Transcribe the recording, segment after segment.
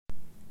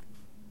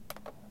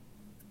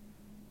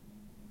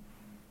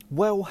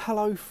Well,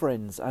 hello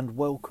friends, and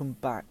welcome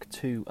back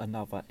to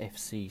another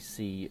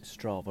FCC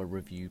Strava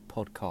Review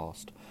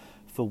podcast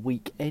for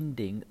week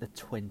ending the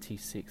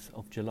 26th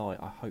of July.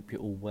 I hope you're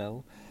all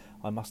well.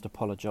 I must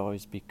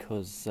apologise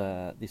because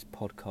this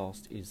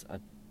podcast is a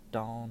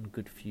darn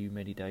good few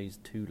many days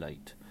too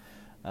late,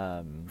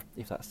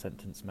 if that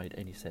sentence made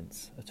any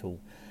sense at all.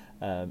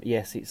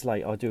 Yes, it's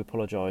late, I do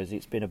apologise.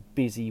 It's been a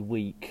busy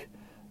week,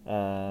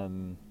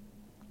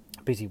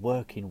 busy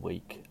working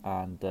week,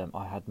 and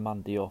I had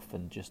Monday off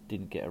and just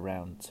didn't get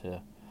around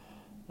to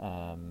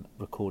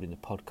recording the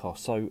podcast,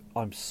 so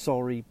I'm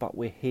sorry, but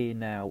we're here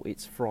now.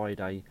 It's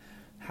Friday.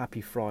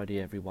 Happy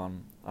Friday,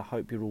 everyone. I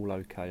hope you're all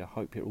okay. I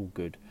hope you're all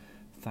good.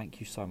 Thank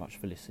you so much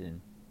for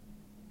listening.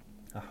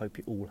 I hope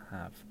you all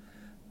have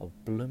a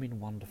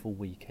blooming wonderful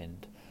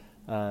weekend.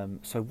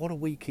 So what a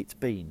week it's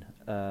been.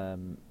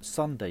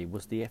 Sunday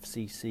was the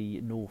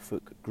FCC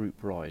Norfolk group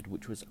ride,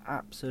 which was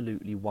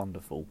absolutely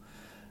wonderful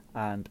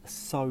and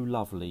so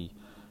lovely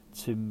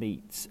to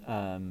meet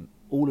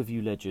all of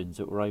you legends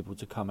that were able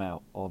to come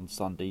out on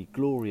Sunday.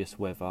 Glorious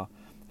weather,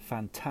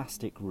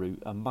 fantastic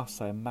route. I must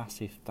say a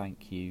massive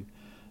thank you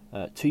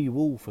to you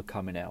all for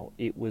coming out.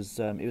 It was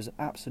an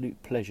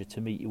absolute pleasure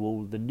to meet you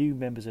all, the new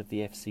members of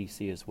the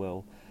FCC as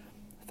well.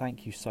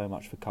 Thank you so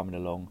much for coming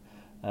along.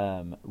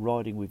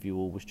 Riding with you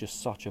all was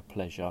just such a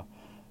pleasure,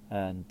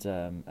 and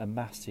a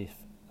massive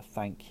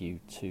thank you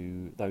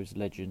to those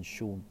legends,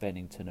 Sean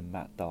Bennington and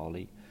Matt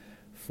Darley,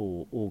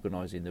 for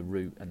organising the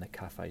route and the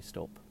cafe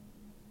stop.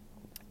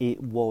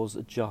 It was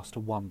just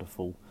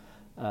wonderful,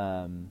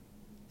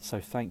 so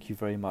thank you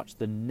very much.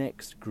 The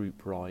next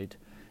group ride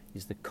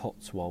is the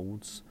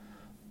Cotswolds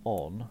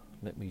on,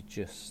 let me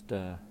just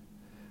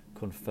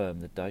confirm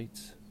the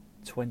date,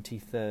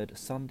 23rd,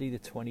 Sunday the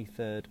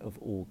 23rd of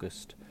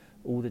August.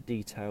 All the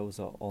details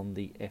are on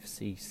the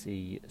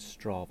FCC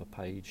Strava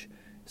page.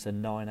 It's a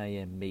 9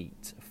 a.m.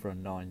 meet for a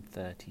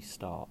 9:30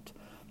 start.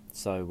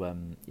 So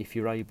if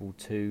you're able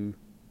to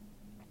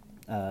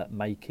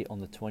make it on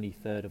the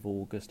 23rd of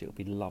August, it'll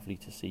be lovely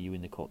to see you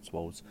in the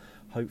Cotswolds.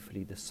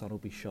 Hopefully the sun will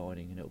be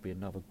shining and it'll be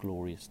another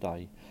glorious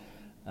day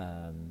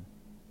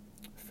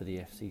for the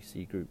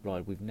FCC group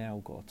ride. We've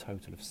now got a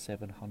total of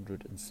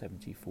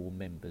 774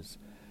 members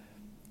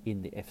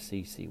in the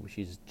FCC, which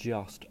is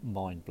just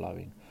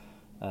mind-blowing.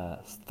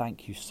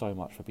 Thank you so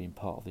much for being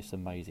part of this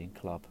amazing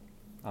club.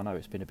 I know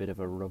it's been a bit of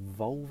a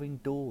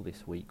revolving door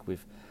this week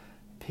with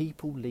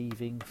people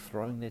leaving,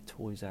 throwing their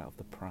toys out of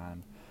the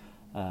pram,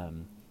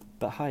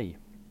 but hey,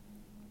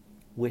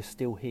 we're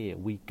still here,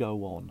 we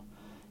go on,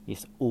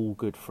 it's all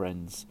good,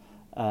 friends.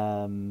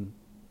 Also,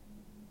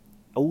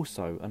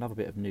 another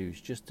bit of news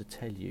just to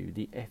tell you,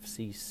 the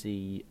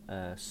FCC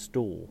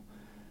store,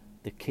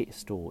 the kit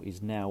store,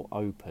 is now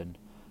open.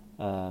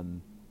 I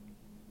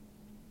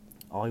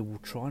will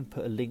try and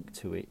put a link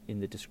to it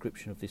in the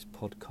description of this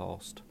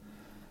podcast.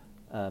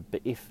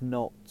 But if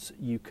not,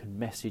 you can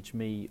message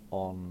me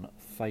on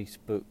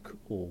Facebook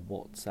or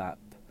WhatsApp,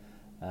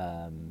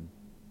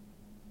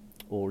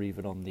 or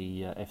even on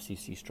the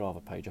FCC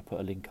Strava page. I put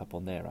a link up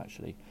on there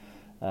actually.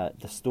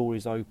 The store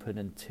is open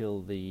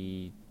until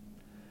the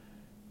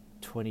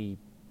I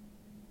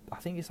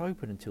think it's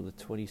open until the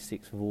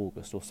 26th of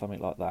August or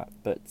something like that.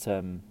 But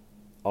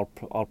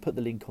I'll put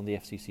the link on the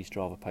FCC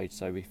Strava page.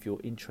 So if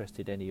you're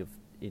interested in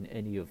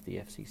any of the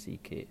FCC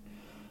kit,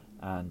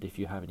 and if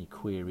you have any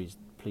queries,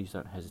 please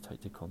don't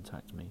hesitate to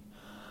contact me.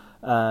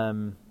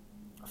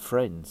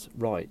 Friends,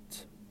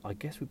 right, I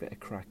guess we better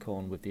crack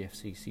on with the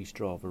FCC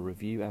Strava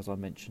review. As I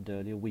mentioned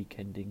earlier, week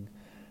ending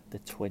the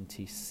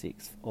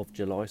 26th of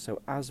July.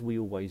 So as we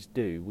always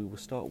do, we will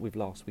start with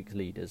last week's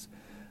leaders,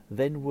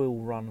 then we'll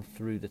run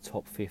through the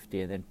top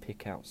 50 and then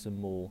pick out some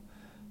more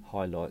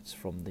highlights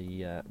from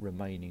the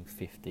remaining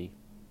 50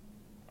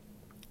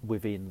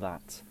 within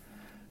that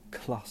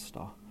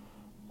cluster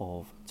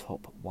of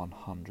top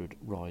 100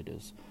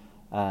 riders.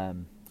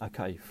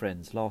 Okay,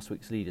 friends, last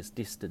week's leaders.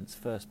 Distance,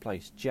 first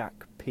place,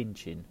 Jack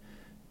Pinchin.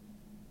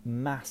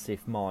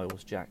 Massive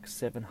miles, Jack,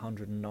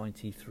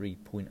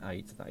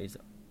 793.8. That is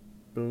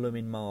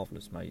blooming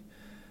marvellous, mate.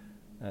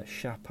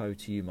 Chapeau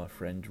to you, my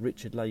friend.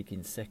 Richard Lake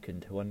in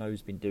second, who I know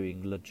has been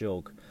doing Le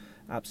Jog.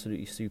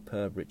 Absolutely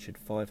superb, Richard,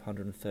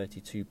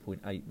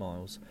 532.8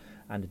 miles.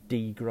 And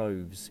D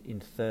Groves in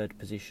third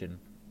position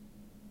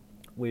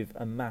with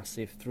a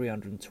massive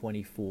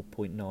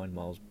 324.9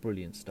 miles.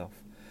 Brilliant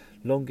stuff.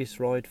 Longest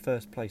ride,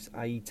 first place,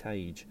 A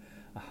Tage,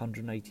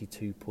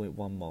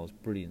 182.1 miles.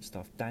 Brilliant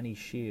stuff. Danny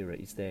Shearer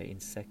is there in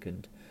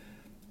second.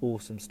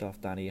 Awesome stuff,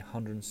 Danny,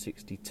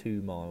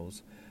 162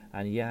 miles.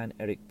 And Jan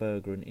Erik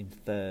Berggren in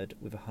third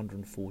with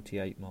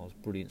 148 miles.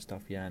 Brilliant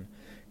stuff, Jan.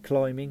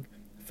 Climbing,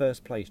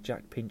 first place,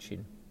 Jack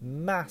Pinchin.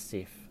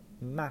 Massive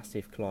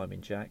climbing,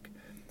 Jack.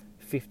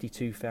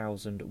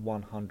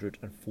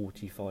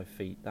 52,145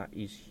 feet. That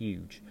is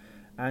huge.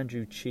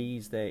 Andrew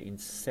Cheese there in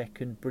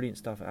second. Brilliant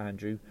stuff,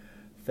 Andrew.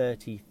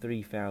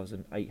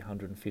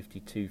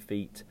 33,852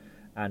 feet.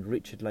 And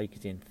Richard Lake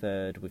is in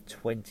third with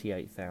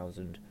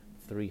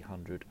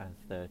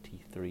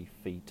 28,333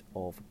 feet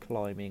of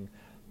climbing.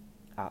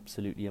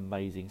 Absolutely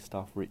amazing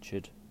stuff,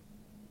 Richard.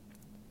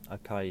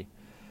 Okay,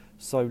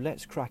 so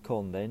let's crack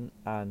on then,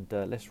 and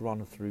let's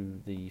run through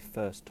the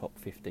first top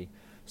 50.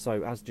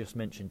 So as just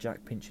mentioned,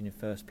 Jack Pinchon in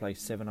first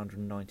place,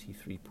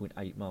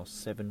 793.8 miles,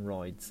 7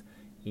 rides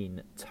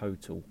in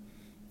total.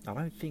 I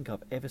don't think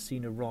I've ever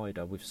seen a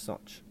rider with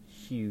such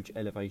huge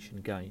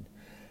elevation gain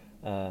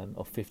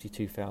of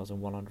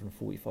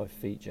 52,145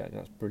 feet, Jack.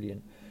 That's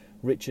brilliant.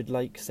 Richard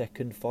Lake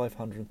second,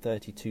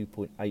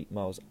 532.8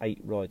 miles,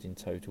 8 rides in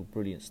total.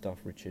 Brilliant stuff,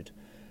 Richard.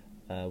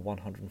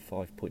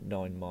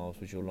 105.9 miles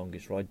was your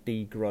longest ride.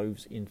 D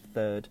Groves in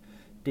third.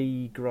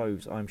 D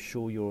Groves, I'm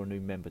sure you're a new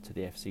member to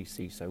the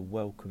FCC, so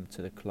welcome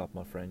to the club,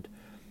 my friend.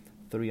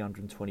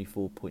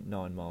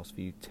 324.9 miles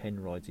for you, 10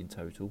 rides in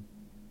total.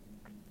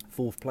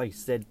 Fourth place,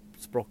 Zed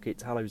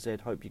Sprocket. Hello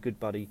Zed, hope you're good,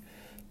 buddy.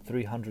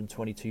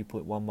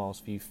 322.1 miles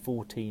for you,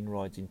 14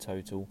 rides in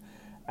total.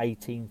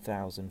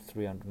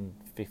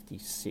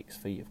 18,356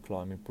 feet of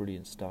climbing,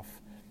 brilliant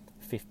stuff.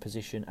 Fifth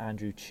position,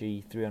 Andrew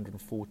Chi,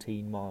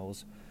 314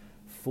 miles,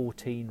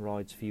 14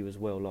 rides for you as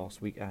well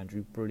last week,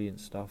 Andrew, brilliant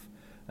stuff.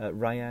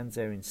 Rayan's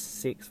there in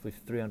sixth with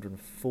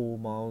 304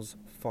 miles,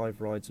 5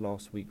 rides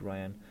last week,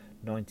 Rayan.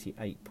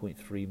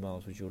 98.3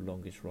 miles was your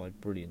longest ride,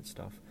 brilliant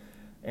stuff.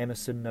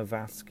 Emerson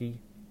Novaski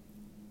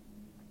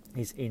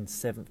is in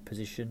 7th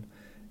position.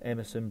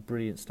 Emerson,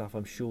 brilliant stuff.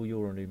 I'm sure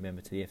you're a new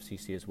member to the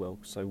FCC as well,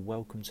 so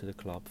welcome to the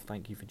club.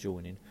 Thank you for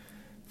joining.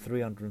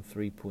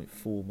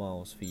 303.4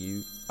 miles for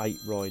you, 8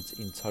 rides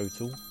in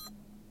total.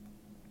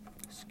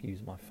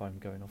 Excuse my phone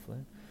going off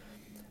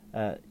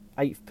there.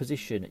 8th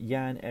position,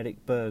 Jan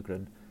Erik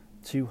Berggren,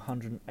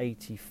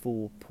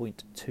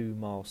 284.2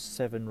 miles,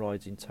 7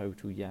 rides in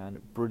total,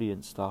 Jan.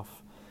 Brilliant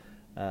stuff.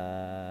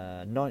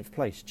 9th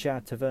place,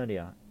 Chad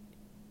Tavernier,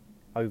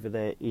 over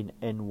there in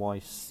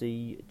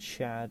NYC.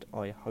 Chad,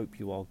 I hope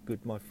you are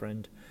good, my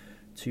friend.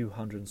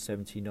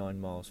 279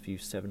 miles for you,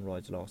 7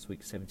 rides last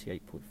week.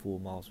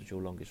 78.4 miles was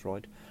your longest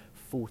ride.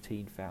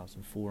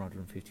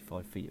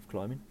 14,455 feet of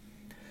climbing.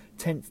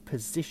 10th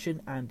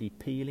position, Andy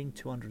Peeling,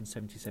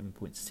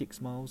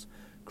 277.6 miles.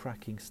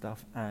 Cracking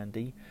stuff,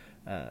 Andy.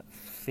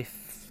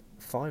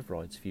 5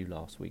 rides for you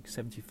last week.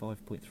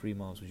 75.3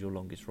 miles was your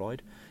longest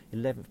ride.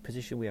 11th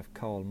position, we have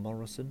Carl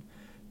Morrison,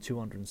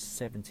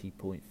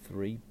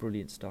 270.3.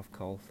 Brilliant stuff,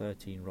 Carl.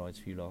 13 rides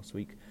for you last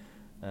week.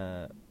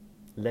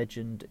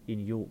 Legend in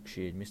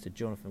Yorkshire, Mr.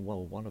 Jonathan,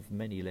 well, one of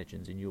many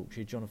legends in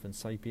Yorkshire, Jonathan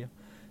Sapir.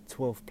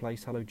 12th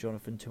place, hello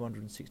Jonathan,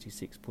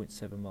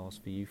 266.7 miles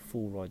for you.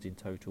 4 rides in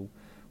total.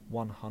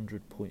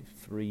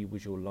 100.3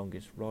 was your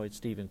longest ride.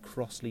 Stephen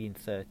Crossley in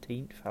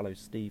 13th. Hello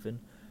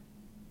Stephen.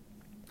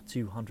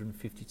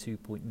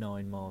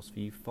 252.9 miles for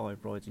you.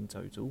 5 rides in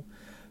total.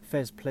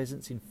 Fez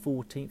Pleasance in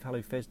 14th.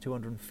 Hello Fez.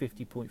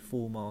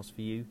 250.4 miles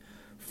for you.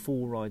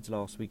 4 rides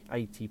last week.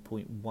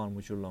 80.1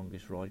 was your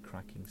longest ride.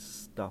 Cracking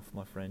stuff,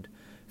 my friend.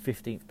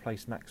 15th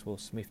place, Maxwell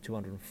Smith.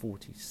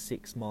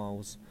 246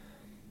 miles.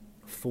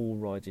 4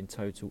 rides in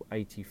total.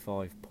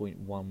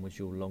 85.1 was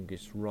your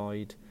longest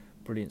ride.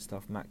 Brilliant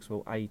stuff,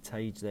 Maxwell. A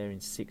Tage there in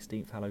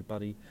 16th. Hello,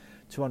 buddy.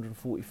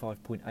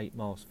 245.8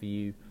 miles for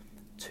you.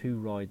 2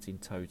 rides in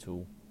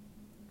total.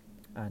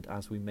 And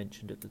as we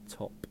mentioned at the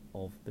top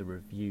of the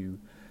review,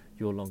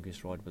 your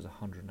longest ride was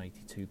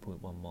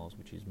 182.1 miles,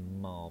 which is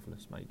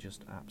marvellous, mate.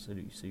 Just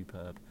absolutely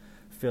superb.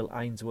 Phil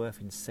Ainsworth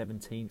in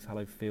 17th.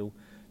 Hello, Phil.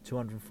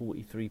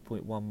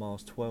 243.1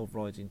 miles. 12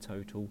 rides in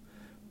total.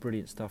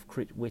 Brilliant stuff.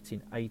 Crit Witt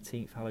in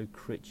 18th. Hello,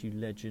 Crit, you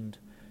legend.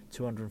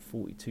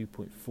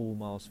 242.4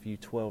 miles for you,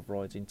 12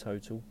 rides in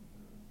total.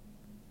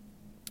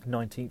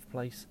 19th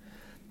place,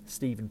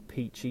 Stephen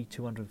Peachy,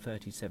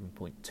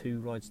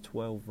 237.2 rides,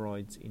 12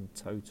 rides in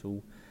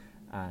total,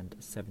 and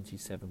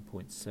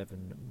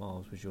 77.7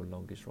 miles was your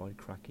longest ride.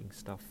 Cracking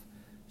stuff,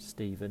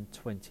 Stephen.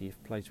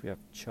 20th place, we have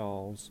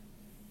Charles,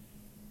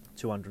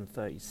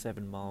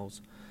 237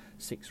 miles,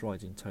 6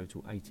 rides in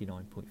total,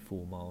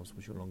 89.4 miles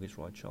was your longest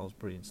ride, Charles.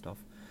 Brilliant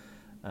stuff.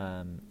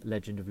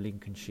 Legend of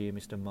Lincolnshire,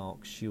 Mr.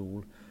 Mark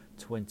Shule,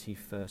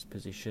 21st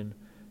position,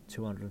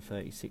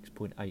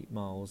 236.8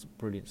 miles.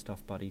 Brilliant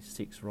stuff, buddy.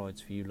 6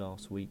 rides for you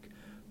last week.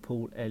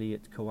 Paul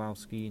Elliott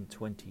Kowalski in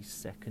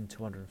 22nd,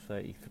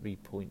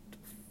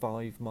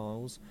 233.5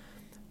 miles.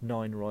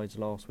 9 rides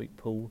last week,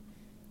 Paul.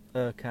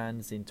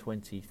 Erkan's in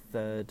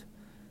 23rd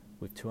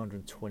with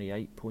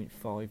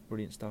 228.5.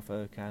 Brilliant stuff,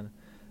 Erkan.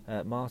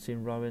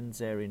 Martin Rowan's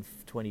there in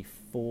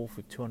 24th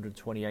with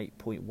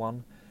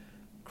 228.1.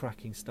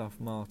 Cracking stuff,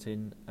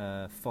 Martin.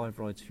 5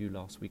 rides for you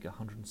last week.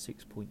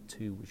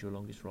 106.2 was your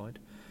longest ride.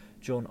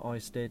 John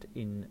Eisted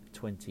in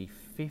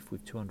 25th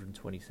with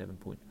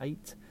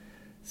 227.8.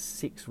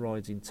 6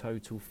 rides in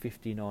total.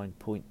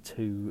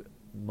 59.2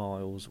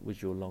 miles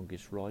was your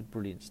longest ride.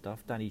 Brilliant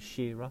stuff. Danny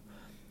Shearer,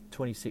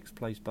 26th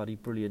place, buddy.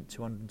 Brilliant.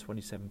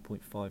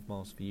 227.5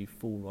 miles for you.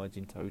 4 rides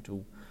in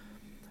total.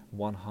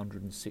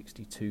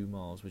 162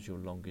 miles was your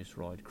longest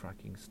ride.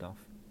 Cracking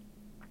stuff.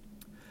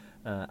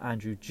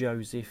 Andrew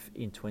Joseph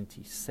in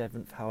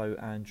 27th. Hello,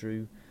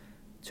 Andrew.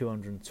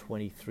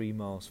 223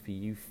 miles for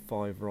you.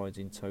 5 rides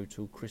in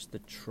total. Chris the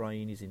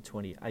Train is in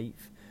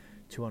 28th.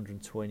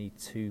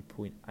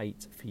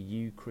 222.8 for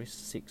you, Chris.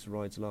 6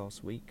 rides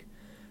last week.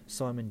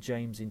 Simon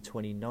James in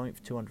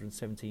 29th,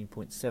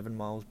 217.7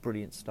 miles,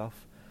 brilliant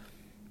stuff.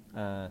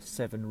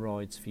 7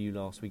 rides for you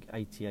last week,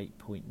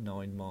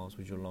 88.9 miles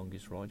was your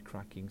longest ride,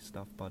 cracking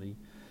stuff, buddy.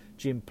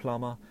 Jim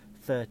Plummer,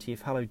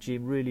 30th. Hello,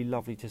 Jim. Really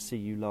lovely to see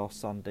you last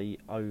Sunday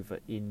over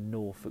in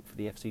Norfolk for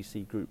the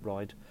FCC group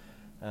ride.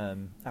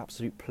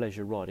 Absolute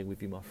pleasure riding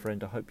with you, my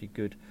friend. I hope you're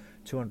good.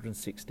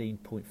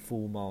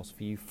 216.4 miles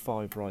for you,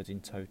 5 rides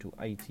in total,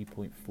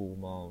 80.4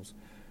 miles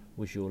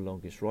was your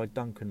longest ride.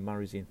 Duncan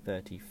Murray's in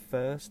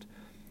 31st,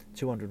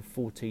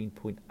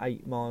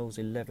 214.8 miles,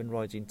 11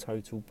 rides in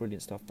total,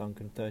 brilliant stuff,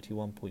 Duncan.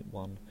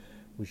 31.1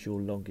 was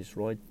your longest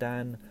ride.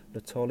 Dan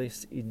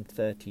Latolis in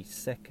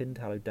 32nd.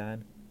 Hello,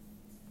 Dan.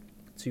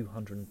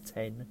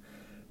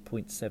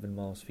 210.7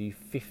 miles for you,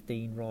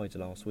 15 rides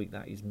last week.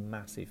 That is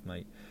massive,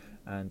 mate.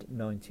 And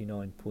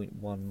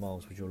 99.1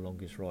 miles was your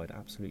longest ride.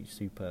 Absolutely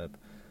superb.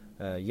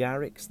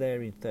 Yarrick's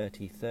there in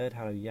 33rd.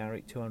 Hello,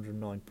 Yarrick.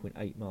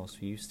 209.8 miles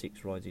for you,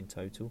 6 rides in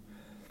total.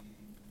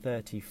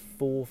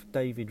 34th,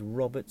 David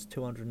Roberts,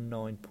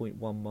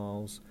 209.1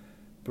 miles.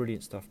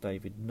 Brilliant stuff,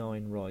 David.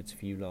 9 rides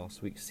for you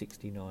last week,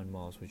 69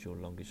 miles was your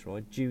longest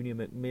ride. Junior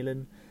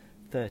McMillan,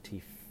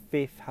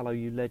 35th. Hello,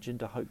 you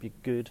legend. I hope you're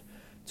good.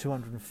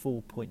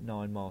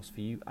 204.9 miles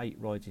for you, 8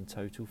 rides in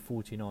total,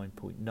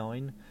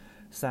 49.9.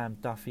 Sam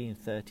Duffy in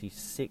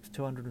 36th,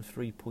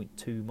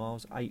 203.2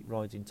 miles, 8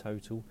 rides in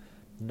total,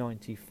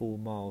 94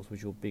 miles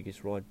was your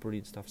biggest ride.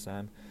 Brilliant stuff,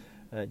 Sam.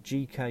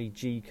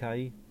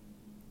 GK,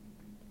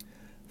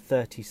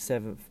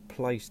 37th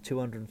place,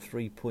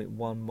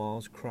 203.1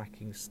 miles,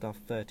 cracking stuff,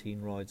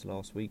 13 rides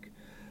last week.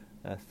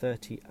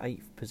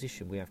 38th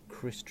position, we have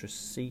Chris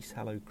Tracese.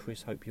 Hello,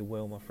 Chris, hope you're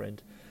well, my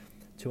friend.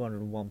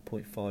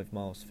 201.5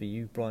 miles for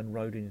you. Brian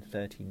Roden in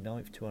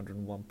 39th,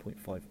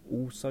 201.5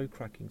 also,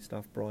 cracking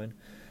stuff, Brian.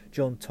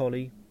 John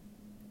Tolley,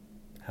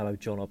 hello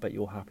John, I bet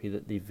you're happy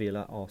that the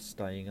Villa are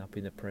staying up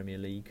in the Premier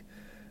League.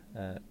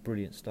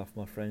 Brilliant stuff,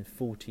 my friend.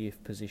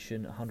 40th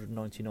position,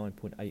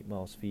 199.8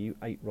 miles for you,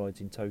 8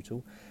 rides in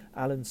total.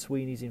 Alan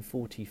Sweeney's in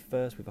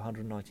 41st with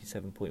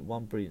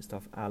 197.1, brilliant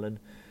stuff, Alan.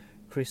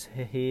 Chris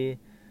here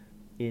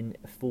in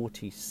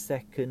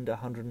 42nd,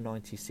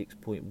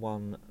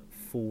 196.1,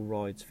 4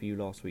 rides for you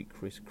last week,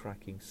 Chris,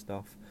 cracking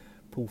stuff.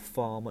 Paul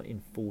Farmer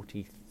in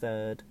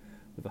 43rd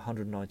with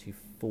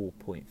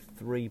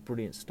 194.3,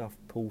 brilliant stuff,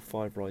 Paul.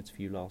 5 rides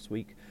for you last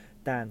week.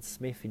 Dan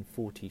Smith in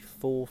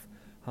 44th,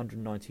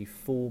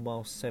 194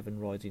 miles, 7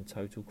 rides in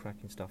total,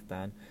 cracking stuff,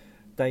 Dan.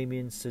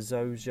 Damien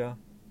Sezoja.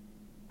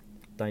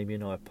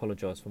 Damien, I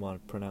apologise for my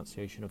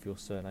pronunciation of your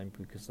surname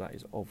because that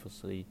is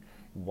obviously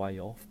way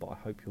off, but I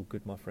hope you're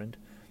good, my friend.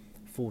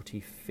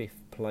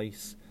 45th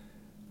place,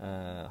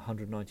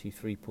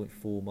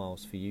 193.4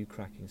 miles for you,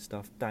 cracking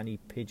stuff. Danny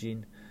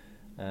Pigeon,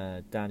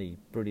 Danny,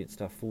 brilliant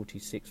stuff.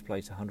 46th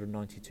place,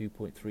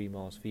 192.3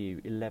 miles for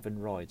you, 11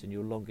 rides, and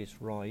your longest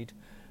ride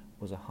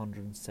was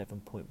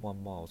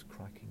 107.1 miles,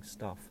 cracking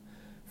stuff.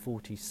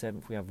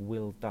 47th, we have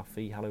Will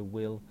Duffy. Hello,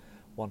 Will.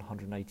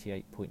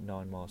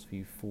 188.9 miles for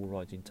you, 4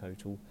 rides in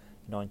total.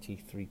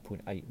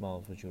 93.8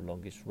 miles was your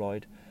longest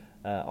ride.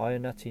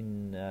 Ionut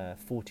in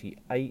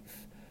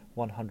 48th.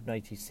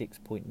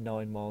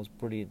 186.9 miles,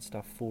 brilliant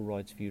stuff, 4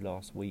 rides for you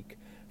last week.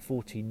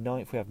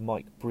 49th, we have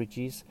Mike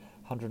Bridges,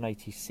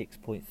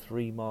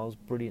 186.3 miles,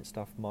 brilliant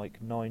stuff,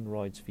 Mike. 9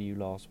 rides for you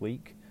last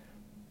week.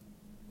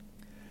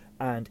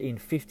 And in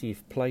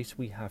 50th place,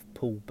 we have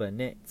Paul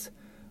Burnett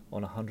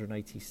on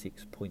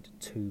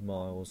 186.2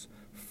 miles,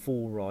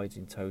 4 rides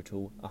in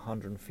total,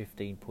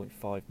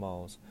 115.5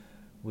 miles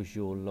was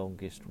your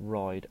longest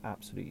ride.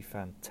 Absolutely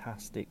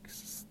fantastic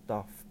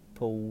stuff,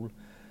 Paul.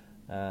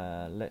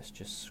 Let's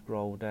just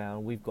scroll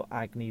down. We've got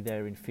Agni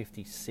there in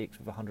 56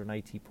 with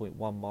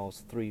 180.1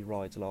 miles, 3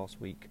 rides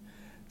last week,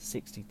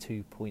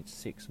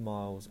 62.6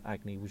 miles.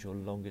 Agni was your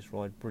longest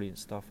ride, brilliant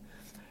stuff.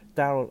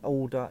 Daryl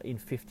Alder in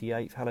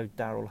 58th. Hello,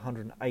 Daryl.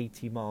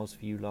 180 miles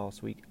for you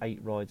last week, 8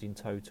 rides in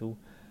total.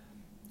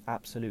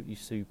 Absolutely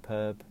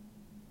superb.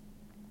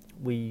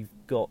 We've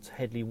got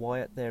Headley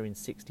Wyatt there in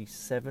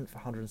 67th,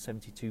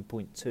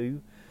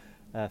 172.2.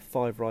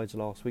 5 rides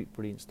last week,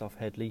 brilliant stuff,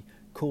 Headley.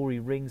 Corey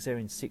Rings there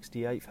in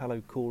 68th.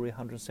 Hello, Corey.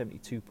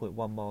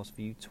 172.1 miles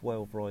for you,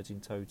 12 rides in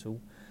total.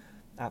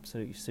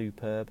 Absolutely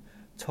superb.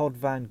 Todd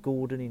Van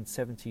Gordon in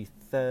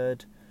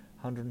 73rd,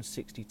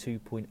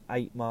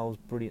 162.8 miles,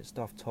 brilliant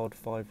stuff, Todd.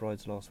 5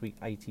 rides last week,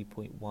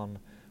 80.1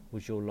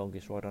 was your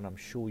longest ride, and I'm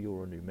sure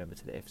you're a new member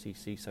to the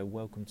FCC, so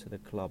welcome to the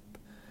club,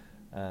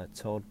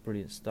 Todd.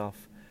 Brilliant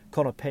stuff.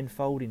 Connor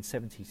Penfold in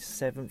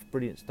 77th,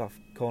 brilliant stuff,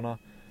 Connor.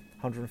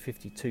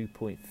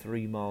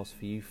 152.3 miles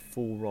for you,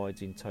 4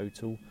 rides in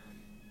total.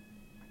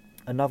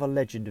 Another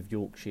legend of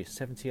Yorkshire,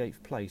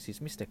 78th place, is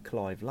Mr.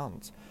 Clive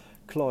Lunt.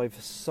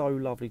 Clive, so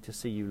lovely to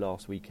see you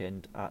last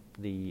weekend at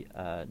the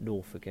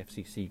Norfolk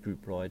FCC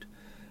group ride.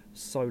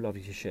 So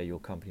lovely to share your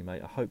company,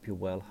 mate. I hope you're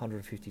well.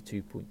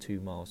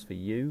 152.2 miles for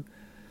you.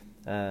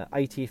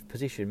 80th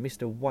position,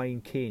 Mr.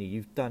 Wayne Kearney.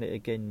 You've done it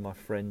again, my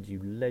friend,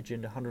 you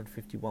legend.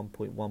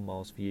 151.1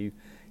 miles for you,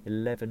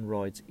 11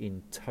 rides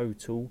in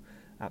total.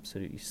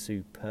 absolutely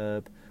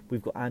superb.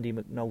 We've got Andy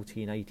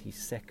McNulty in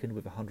 82nd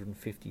with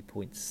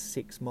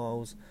 150.6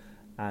 miles,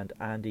 and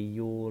Andy,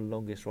 your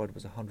longest ride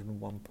was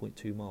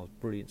 101.2 miles.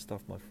 Brilliant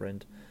stuff, my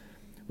friend.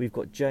 We've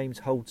got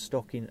James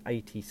Holdstock in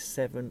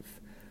 87th,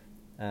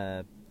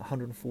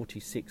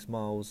 146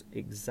 miles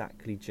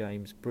exactly,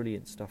 James.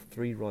 Brilliant stuff.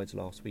 3 rides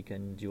last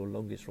weekend. Your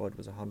longest ride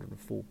was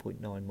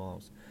 104.9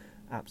 miles.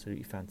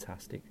 Absolutely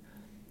fantastic.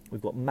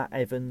 We've got Matt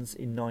Evans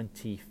in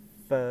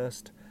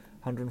 91st,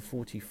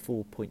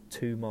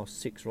 144.2 miles.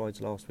 6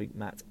 rides last week,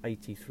 Matt.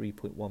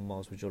 83.1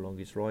 miles was your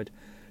longest ride.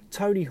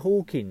 Tony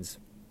Hawkins.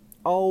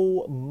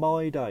 Oh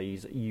my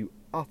days, you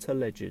utter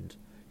legend.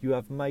 You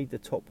have made the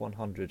top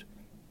 100.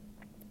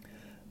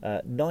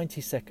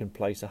 92nd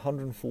place,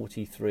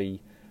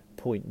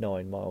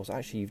 143.9 miles.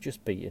 Actually, you've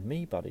just beaten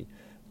me, buddy.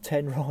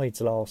 10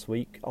 rides last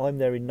week. I'm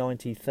there in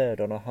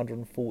 93rd on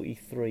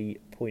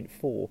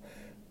 143.4.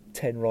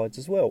 10 rides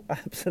as well.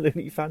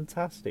 Absolutely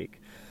fantastic.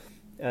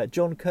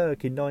 John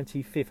Kirk in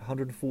 95th,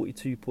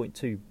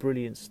 142.2.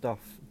 Brilliant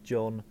stuff,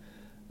 John.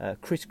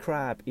 Chris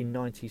Crabb in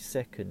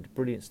 92nd.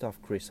 Brilliant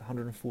stuff, Chris.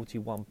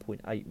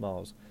 141.8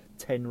 miles.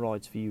 10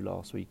 rides for you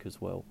last week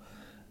as well.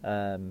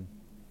 And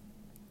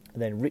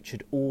then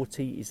Richard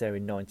Orty is there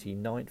in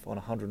 99th on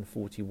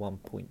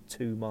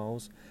 141.2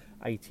 miles.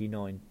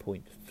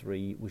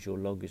 89.3 was your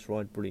longest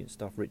ride. Brilliant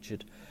stuff,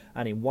 Richard.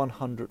 And in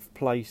 100th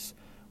place,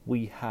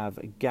 we have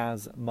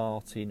Gaz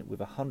Martin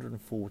with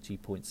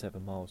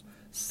 140.7 miles.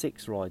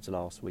 6 rides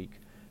last week.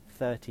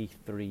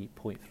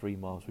 33.3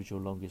 miles was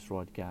your longest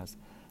ride, Gaz.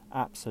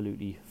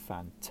 Absolutely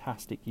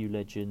fantastic, you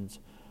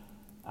legends.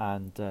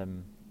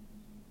 And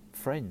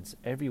friends,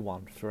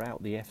 everyone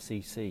throughout the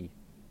FCC,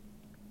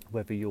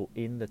 whether you're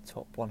in the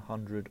top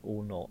 100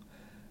 or not,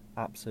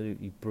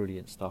 absolutely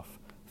brilliant stuff.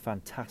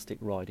 Fantastic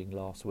riding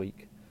last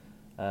week.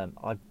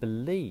 I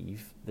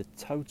believe the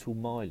total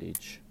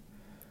mileage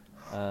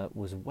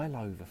was well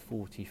over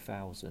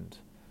 40,000.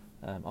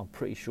 I'm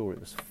pretty sure it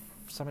was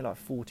something like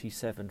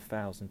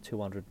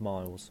 47,200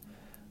 miles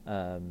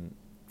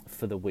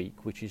for the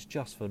week, which is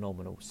just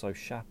phenomenal. So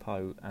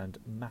chapeau and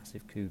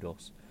massive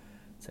kudos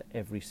to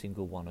every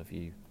single one of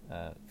you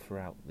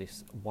throughout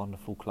this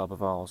wonderful club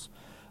of ours.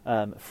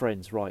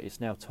 Friends, right, it's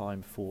now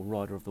time for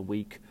Rider of the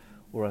Week,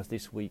 or as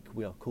this week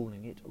we are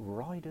calling it,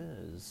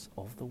 Riders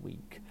of the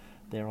Week.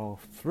 There are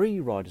 3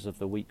 Riders of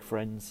the Week,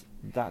 friends.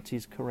 That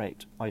is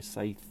correct. I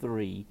say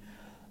 3.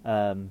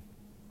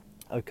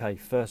 Okay,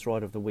 first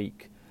Rider of the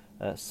Week.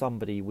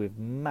 Somebody with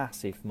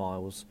massive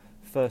miles.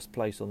 First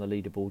place on the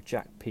leaderboard,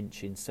 Jack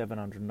Pinchin,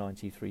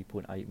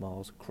 793.8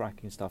 miles.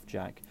 Cracking stuff,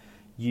 Jack.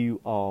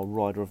 You are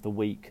Rider of the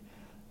Week.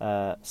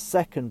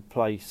 Second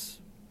place,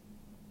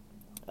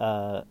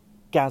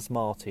 Gaz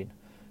Martin.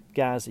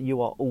 Gaz,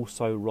 you are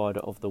also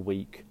Rider of the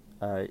Week.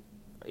 In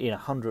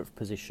 100th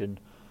position,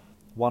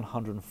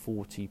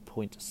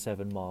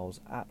 140.7 miles.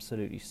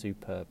 Absolutely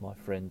superb, my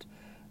friend.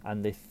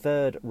 And the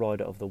third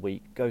Rider of the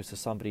Week goes to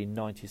somebody in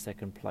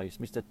 92nd place,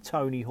 Mr.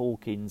 Tony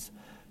Hawkins.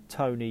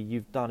 Tony,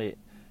 you've done it.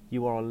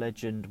 You are a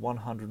legend,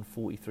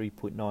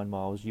 143.9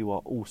 miles. You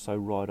are also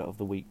Rider of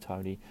the Week,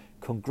 Tony.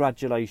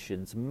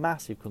 Congratulations,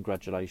 massive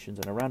congratulations,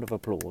 and a round of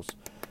applause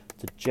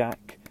to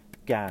Jack,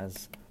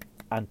 Gaz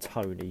and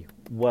Tony.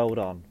 Well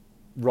done.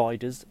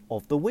 Riders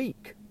of the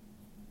Week.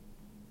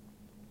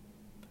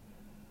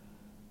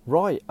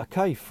 Right,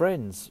 okay,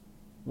 friends.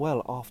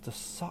 Well, after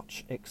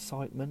such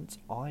excitement,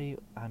 I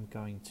am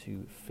going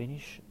to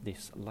finish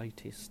this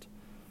latest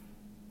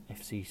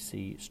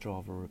FCC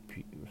Strava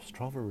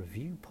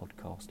Review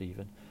podcast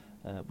even,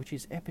 which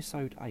is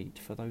episode 8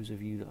 for those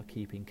of you that are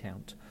keeping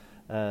count.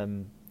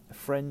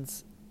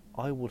 Friends,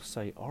 I will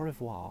say au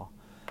revoir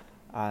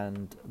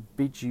and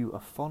bid you a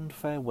fond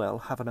farewell.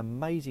 Have an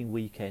amazing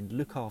weekend.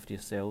 Look after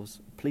yourselves.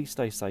 Please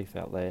stay safe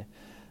out there.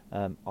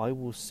 I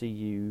will see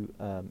you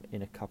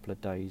in a couple of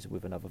days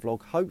with another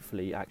vlog.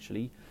 Hopefully,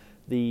 actually,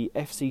 the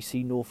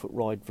FCC Norfolk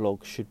Ride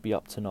vlog should be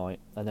up tonight,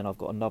 and then I've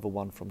got another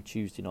one from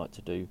Tuesday night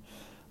to do.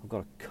 I've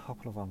got a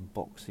couple of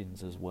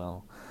unboxings as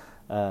well.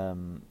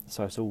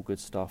 So it's all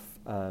good stuff.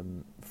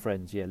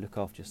 Friends, yeah, look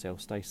after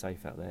yourself. Stay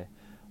safe out there.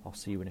 I'll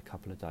see you in a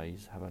couple of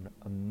days. Have an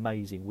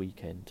amazing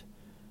weekend.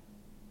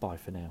 Bye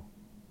for now.